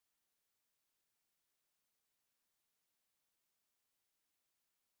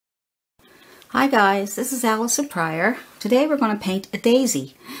Hi guys, this is Allison Prior. Today we're going to paint a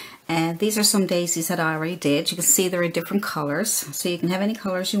daisy, and these are some daisies that I already did. You can see they're in different colors, so you can have any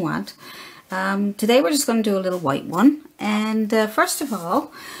colors you want. Today we're just going to do a little white one, and first of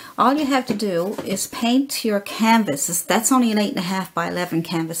all you have to do is paint your canvas. That's only an 8.5 by 11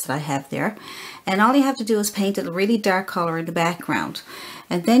 canvas that I have there, and all you have to do is paint it a really dark color in the background,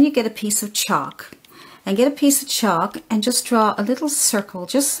 and then you get a piece of chalk. And get a piece of chalk and just draw a little circle,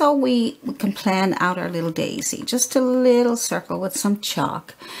 just so we can plan out our little daisy. Just a little circle with some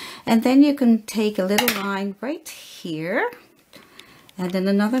chalk. And then you can take a little line right here, and then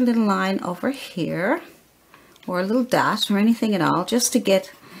another little line over here, or a little dot or anything at all, just to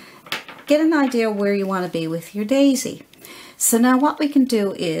get an idea where you want to be with your daisy. So now what we can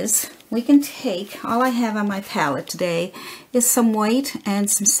do is we can take, all I have on my palette today is some white and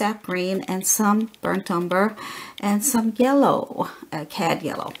some sap green and some burnt umber and some yellow, cad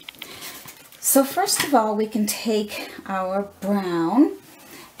yellow. So first of all, we can take our brown,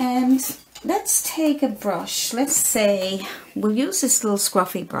 and let's take a brush. Let's say we'll use this little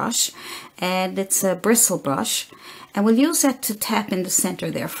scruffy brush, and it's a bristle brush, and we'll use that to tap in the center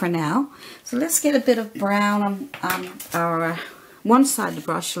there for now. So let's get a bit of brown on our one side of the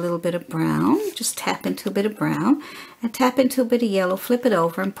brush, a little bit of brown. Just tap into a bit of brown and tap into a bit of yellow, flip it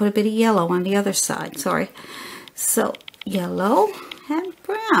over and put a bit of yellow on the other side. So yellow and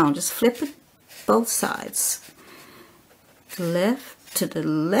brown, just flip it both sides, to the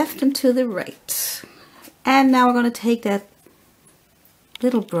left and to the right. And now we're going to take that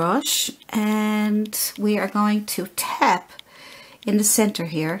little brush and we are going to tap in the center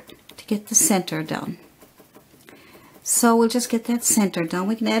here to get the center done. So we'll just get that center done.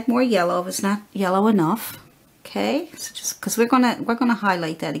 We can add more yellow if it's not yellow enough. Okay, so just because we're gonna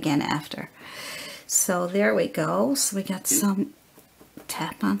highlight that again after. So there we go. So we got some,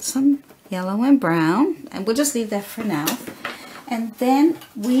 tap on some yellow and brown, and we'll just leave that for now. And then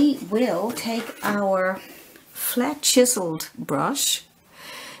we will take our flat chiseled brush.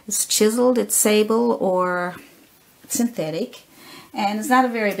 It's chiseled, it's sable or synthetic. And it's not a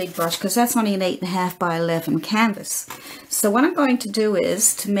very big brush because that's only an 8.5 by 11 canvas. So what I'm going to do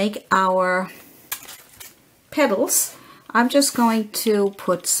is, to make our petals, I'm just going to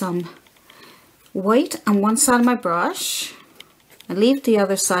put some white on one side of my brush and leave the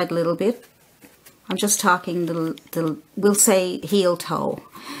other side a little bit. I'm just talking we'll say heel toe.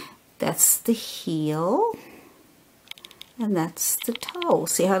 That's the heel and that's the toe.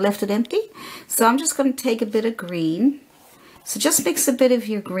 See how I left it empty? So I'm just going to take a bit of green. So just mix a bit of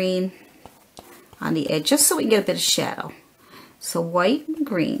your green on the edge, just so we can get a bit of shadow. So white and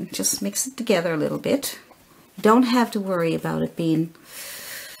green, just mix it together a little bit. You don't have to worry about it being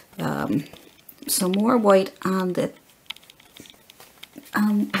some more white on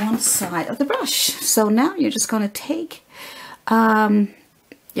one side of the brush. So now you're just going to take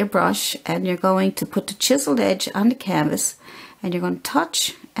your brush and you're going to put the chiseled edge on the canvas, and you're going to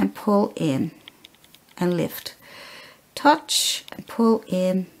touch and pull in and lift. Touch and pull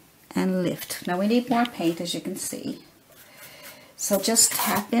in and lift. Now we need more paint, as you can see. So just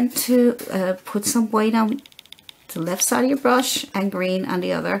tap into, put some white on the left side of your brush and green on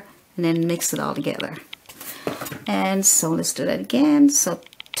the other, and then mix it all together. And so let's do that again. So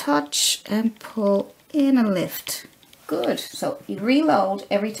touch and pull in and lift. Good. So you reload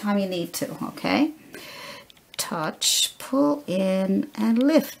every time you need to, okay? Touch, pull in and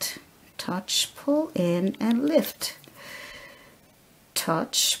lift. Touch, pull in and lift.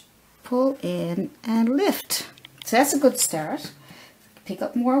 Touch, pull in and lift. So that's a good start. Pick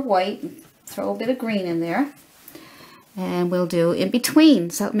up more white and throw a bit of green in there, and we'll do in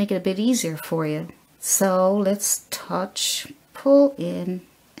between, so that'll make it a bit easier for you. So let's touch, pull in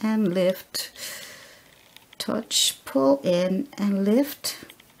and lift. Touch, pull in and lift.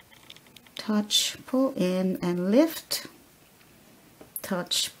 Touch, pull in and lift.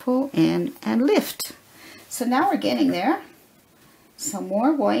 Touch, pull in and lift. So now we're getting there. Some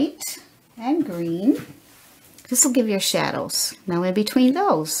more white and green. This will give you shadows. Now in between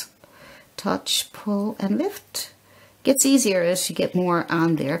those, touch, pull, and lift. Gets easier as you get more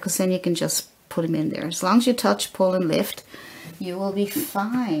on there, because then you can just put them in there. As long as you touch, pull, and lift, you will be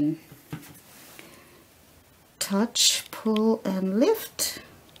fine. Touch, pull, and lift.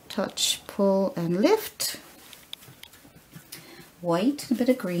 Touch, pull, and lift. White, a bit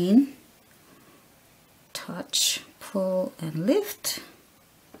of green. Touch, pull and lift,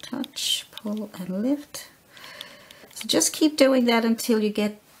 touch, pull and lift. So just keep doing that until you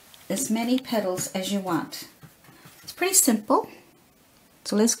get as many petals as you want. It's pretty simple.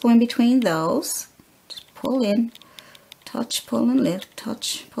 So let's go in between those. Just pull in, touch, pull and lift,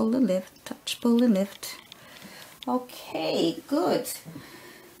 touch, pull and lift, touch, pull and lift. Okay, good.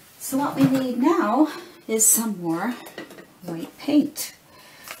 So what we need now is some more white paint.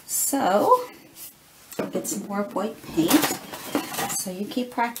 So I'll get some more white paint. So you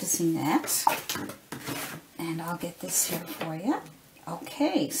keep practicing that. And I'll get this here for you.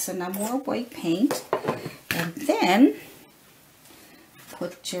 Okay, so now more white paint. And then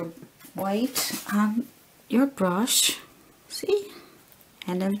put your white on your brush. See?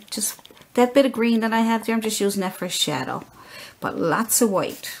 And then just that bit of green that I have there, I'm just using that for a shadow. But lots of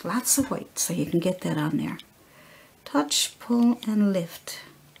white, so you can get that on there. Touch, pull, and lift.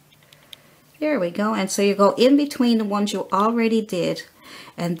 There we go. And so you go in between the ones you already did,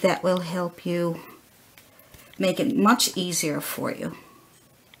 and that will help you make it much easier for you.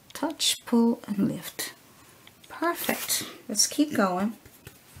 Touch, pull, and lift. Perfect. Let's keep going.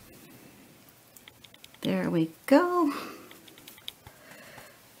 There we go.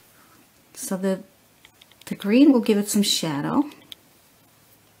 So the green will give it some shadow.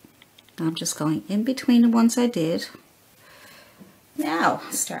 I'm just going in between the ones I did. Now,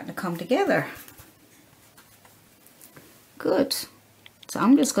 starting to come together. Good. So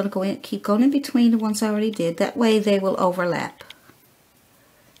I'm just going to go in, keep going in between the ones I already did. That way they will overlap.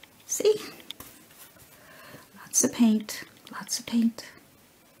 See? Lots of paint. Lots of paint.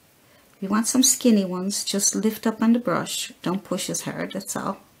 If you want some skinny ones, just lift up on the brush. Don't push as hard, that's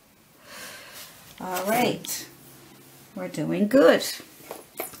all. All right. We're doing good.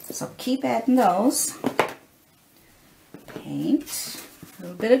 So keep adding those. Paint. A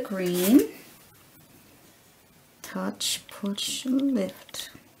little bit of green. Touch, push, and lift.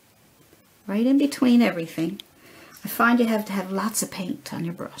 Right in between everything. I find you have to have lots of paint on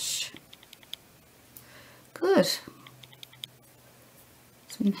your brush. Good.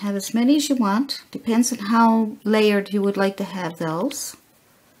 So you can have as many as you want. Depends on how layered you would like to have those.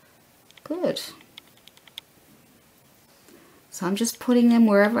 Good. So I'm just putting them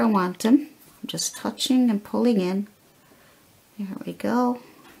wherever I want them. I'm just touching and pulling in. There we go.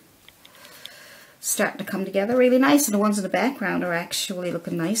 Starting to come together really nice, and the ones in the background are actually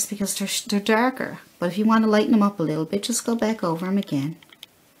looking nice because they're darker. But if you want to lighten them up a little bit, just go back over them again.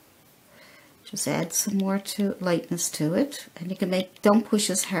 Just add some more lightness to it, and you can don't push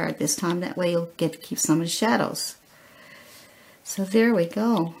as hard this time. That way you'll keep some of the shadows. So there we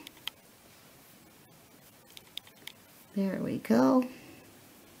go. There we go.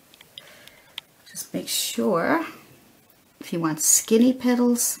 Just make sure, if you want skinny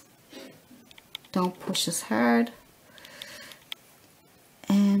petals, don't push as hard.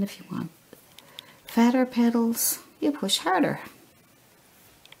 And if you want fatter petals, you push harder.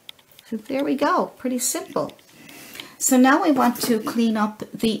 So there we go, pretty simple. So now we want to clean up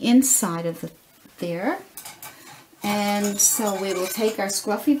the inside of there. And so we will take our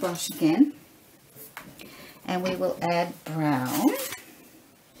scruffy brush again, and we will add brown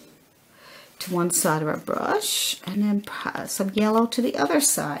to one side of our brush, and then some yellow to the other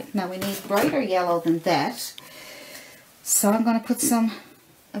side. Now we need brighter yellow than that, so I'm going to put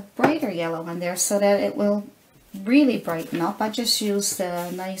a brighter yellow on there so that it will really brighten up. I just used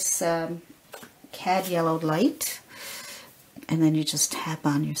a nice cad yellow light, and then you just tap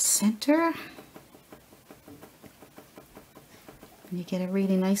on your center, and you get a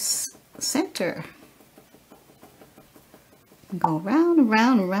really nice center. And go round and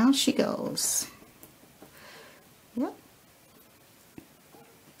round and round she goes. Yep.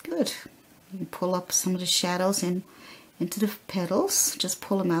 Good. You can pull up some of the shadows into the petals. Just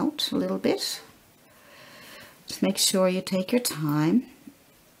pull them out a little bit. Just make sure you take your time.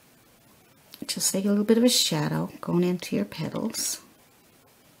 Just take a little bit of a shadow going into your petals.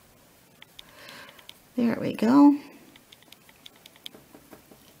 There we go.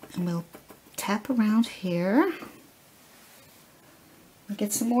 And we'll tap around here.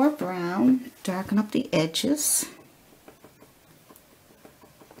 Get some more brown, darken up the edges,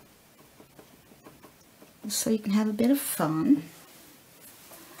 so you can have a bit of fun.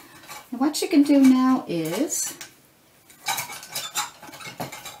 And what you can do now is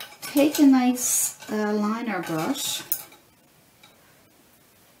take a nice liner brush,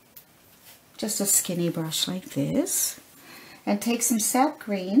 just a skinny brush like this, and take some sap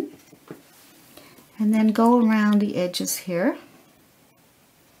green, and then go around the edges here,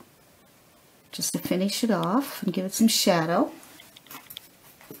 just to finish it off and give it some shadow.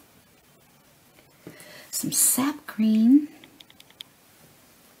 Some sap green.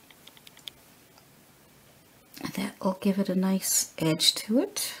 And that will give it a nice edge to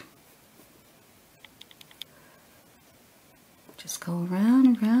it. Just go around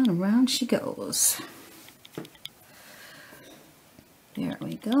and round and round she goes. There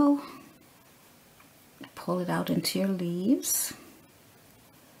we go. Pull it out into your leaves.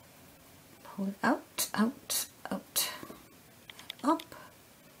 Pull it out, out, out, up,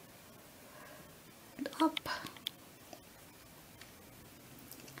 and up.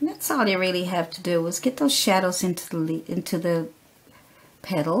 And that's all you really have to do is get those shadows into the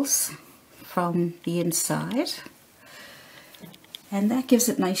petals from the inside. And that gives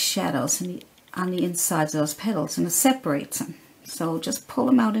it nice shadows on the insides of those petals, and it separates them. So just pull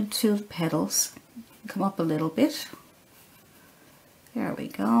them out into the petals. Come up a little bit. There we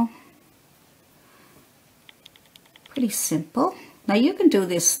go. Pretty simple. Now you can do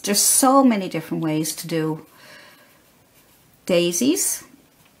this. There's so many different ways to do daisies.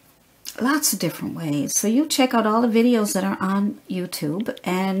 Lots of different ways. So you check out all the videos that are on YouTube,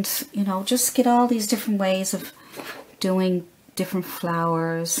 and you know, just get all these different ways of doing different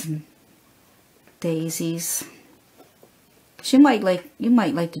flowers and daisies. You might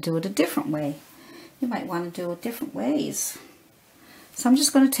like to do it a different way. You might want to do it different ways. So I'm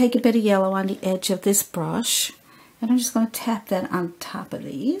just going to take a bit of yellow on the edge of this brush, and I'm just going to tap that on top of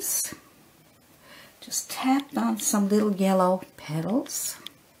these. Just tap on some little yellow petals.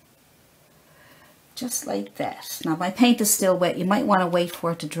 Just like that. Now my paint is still wet. You might want to wait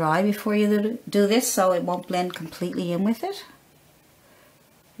for it to dry before you do this so it won't blend completely in with it.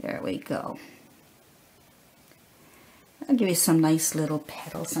 There we go. I'll give you some nice little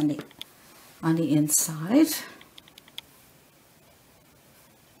petals on the inside.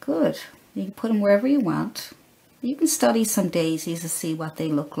 Good. You can put them wherever you want. You can study some daisies to see what they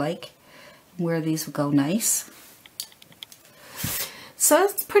look like and where these will go nice. So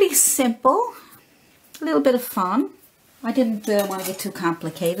it's pretty simple. A little bit of fun. I didn't want to get too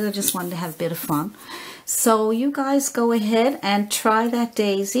complicated. I just wanted to have a bit of fun. So you guys go ahead and try that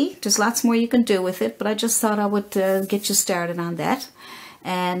daisy. There's lots more you can do with it, but I just thought I would get you started on that.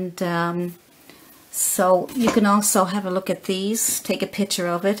 And so you can also have a look at these. Take a picture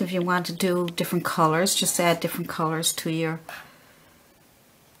of it if you want to do different colors. Just add different colors to your...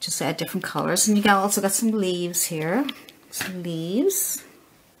 Just add different colors. And you also got some leaves here. Some leaves.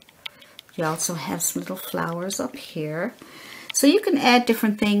 You also have some little flowers up here. So you can add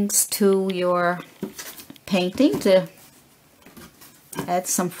different things to your painting to add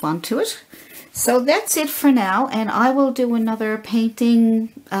some fun to it. So that's it for now, and I will do another painting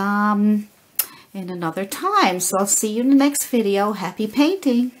in another time. So I'll see you in the next video. Happy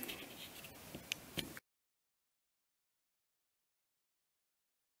painting!